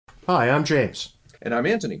Hi, I'm James. And I'm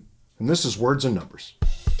Antony. And this is Words and Numbers.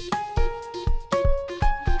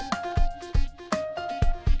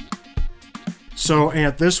 So,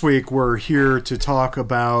 Ant, this week we're here to talk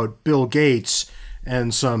about Bill Gates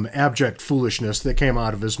and some abject foolishness that came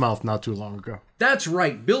out of his mouth not too long ago. That's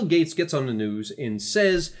right. Bill Gates gets on the news and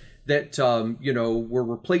says that, we're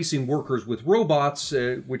replacing workers with robots,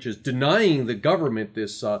 which is denying the government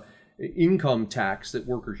this income tax that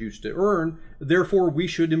workers used to earn. Therefore, we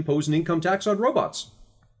should impose an income tax on robots.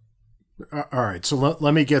 All right, so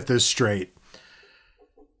let me get this straight.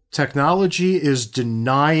 Technology is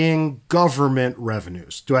denying government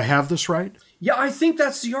revenues. Do I have this right? Yeah, I think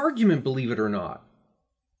that's the argument, believe it or not.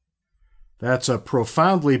 That's a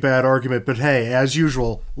profoundly bad argument, but hey, as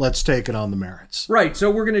usual, let's take it on the merits. Right, so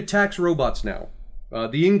we're going to tax robots now.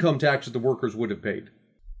 The income tax that the workers would have paid.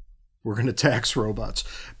 We're going to tax robots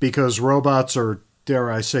because robots are,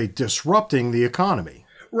 dare I say, disrupting the economy.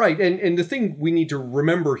 Right, and the thing we need to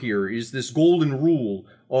remember here is this golden rule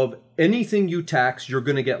of anything you tax, you're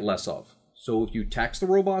going to get less of. So if you tax the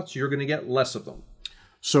robots, you're going to get less of them.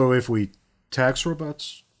 So if we tax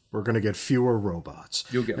robots, we're going to get fewer robots.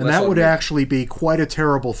 You'll get and less that would automation. actually be quite a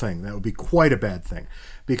terrible thing. That would be quite a bad thing.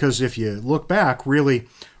 Because if you look back, really,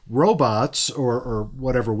 robots, or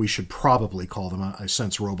whatever we should probably call them, I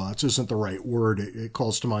sense robots isn't the right word. It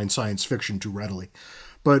calls to mind science fiction too readily.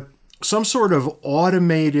 But some sort of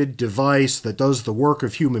automated device that does the work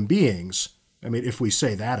of human beings. I mean, if we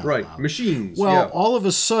say that out right, loud. machines. Well, yeah. all of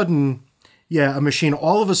a sudden, a machine,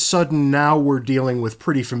 all of a sudden now we're dealing with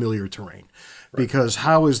pretty familiar terrain. Right. Because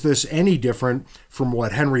how is this any different from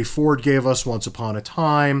what Henry Ford gave us once upon a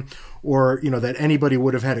time, or, that anybody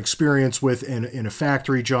would have had experience with in a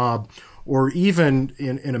factory job, or even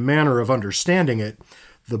in a manner of understanding it,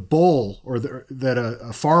 the bull that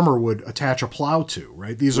a farmer would attach a plow to,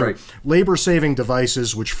 right? These are labor-saving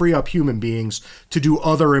devices which free up human beings to do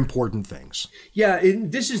other important things. Yeah,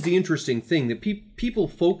 and this is the interesting thing, that people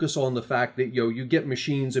focus on the fact that, you get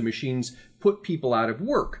machines and machines put people out of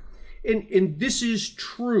work. And this is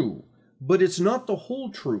true, but it's not the whole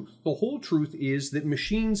truth. The whole truth is that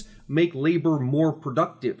machines make labor more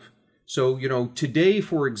productive. So, today,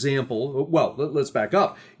 for example, well, let's back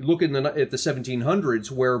up. Look at the 1700s,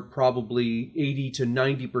 where probably 80 to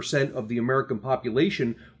 90% of the American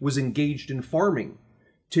population was engaged in farming.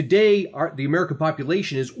 Today, the American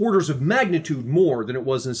population is orders of magnitude more than it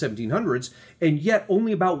was in the 1700s, and yet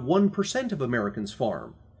only about 1% of Americans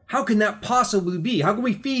farm. How can that possibly be? How can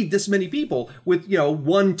we feed this many people with,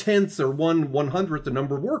 1/10 or 1/100th the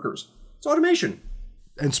number of workers? It's automation.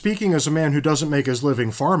 And speaking as a man who doesn't make his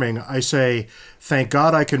living farming, I say, thank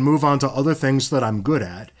God I can move on to other things that I'm good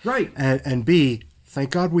at. Right. And B,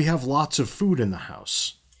 thank God we have lots of food in the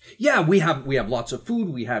house. Yeah, we have lots of food.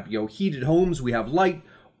 We have, heated homes. We have light.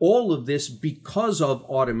 All of this because of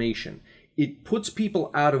automation. It puts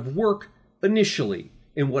people out of work initially.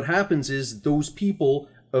 And what happens is those people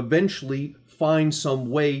eventually find some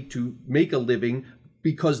way to make a living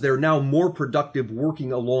because they're now more productive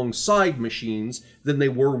working alongside machines than they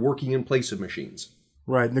were working in place of machines.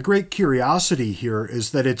 Right. And the great curiosity here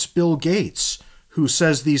is that it's Bill Gates who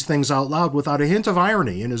says these things out loud without a hint of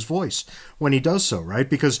irony in his voice when he does so, right?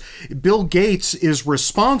 Because Bill Gates is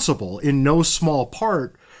responsible in no small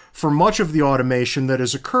part for much of the automation that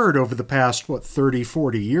has occurred over the past, 30,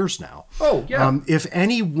 40 years now. Oh, yeah. If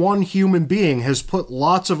any one human being has put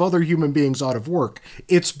lots of other human beings out of work,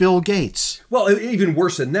 it's Bill Gates. Well, even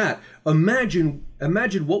worse than that. Imagine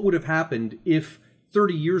what would have happened if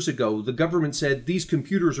 30 years ago the government said, these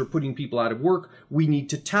computers are putting people out of work, we need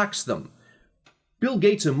to tax them. Bill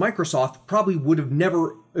Gates and Microsoft probably would have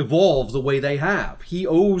never evolved the way they have. He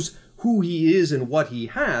owes who he is and what he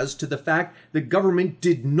has to the fact that government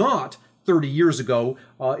did not 30 years ago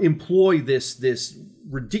employ this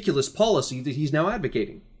ridiculous policy that he's now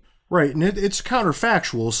advocating. Right, and it's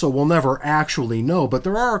counterfactual, so we'll never actually know, but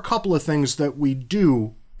there are a couple of things that we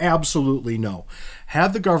do absolutely know.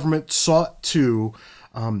 Had the government sought to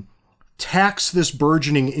tax this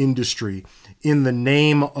burgeoning industry in the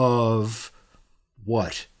name of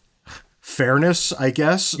what? Fairness, I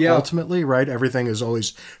guess, ultimately, right? Everything is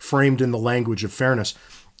always framed in the language of fairness.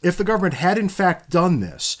 If the government had in fact done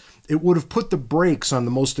this, it would have put the brakes on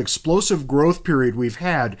the most explosive growth period we've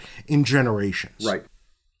had in generations. Right.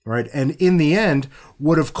 Right. And in the end,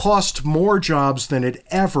 would have cost more jobs than it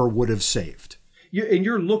ever would have saved. And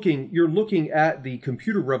you're looking at the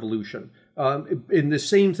computer revolution. And the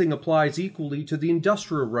same thing applies equally to the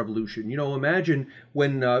Industrial Revolution. You know, imagine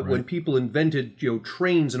when people invented,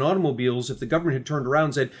 trains and automobiles, if the government had turned around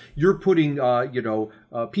and said, you're putting,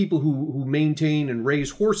 people who maintain and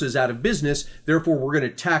raise horses out of business, therefore we're going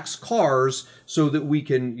to tax cars so that we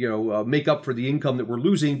can, make up for the income that we're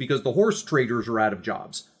losing because the horse traders are out of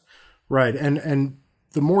jobs. Right. And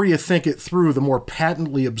the more you think it through, the more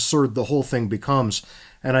patently absurd the whole thing becomes.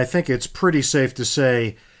 And I think it's pretty safe to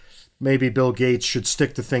say maybe Bill Gates should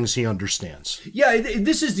stick to things he understands. Yeah,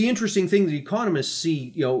 this is the interesting thing that economists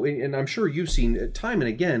see, and I'm sure you've seen time and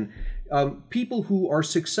again, people who are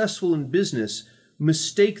successful in business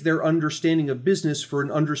mistake their understanding of business for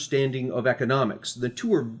an understanding of economics. The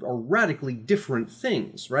two are radically different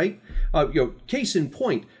things, right? Case in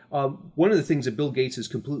point, one of the things that Bill Gates has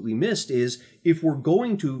completely missed is if we're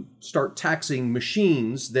going to start taxing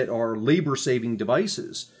machines that are labor-saving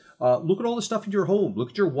devices, look at all the stuff in your home.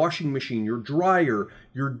 Look at your washing machine, your dryer,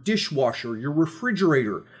 your dishwasher, your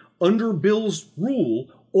refrigerator. Under Bill's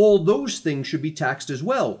rule, all those things should be taxed as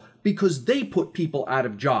well because they put people out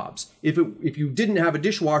of jobs. If you didn't have a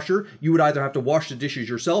dishwasher, you would either have to wash the dishes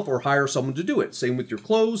yourself or hire someone to do it. Same with your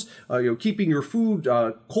clothes. Keeping your food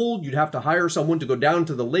cold, you'd have to hire someone to go down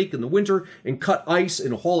to the lake in the winter and cut ice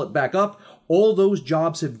and haul it back up. All those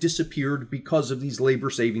jobs have disappeared because of these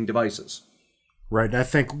labor-saving devices. Right, and I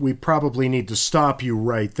think we probably need to stop you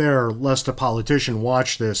right there, lest a politician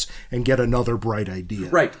watch this and get another bright idea.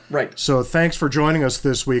 Right. So thanks for joining us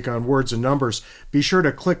this week on Words and Numbers. Be sure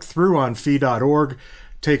to click through on fee.org,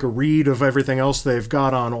 take a read of everything else they've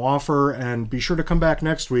got on offer, and be sure to come back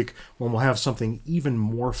next week when we'll have something even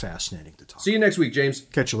more fascinating to talk about. See you next week, James.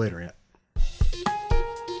 Catch you later, Ant.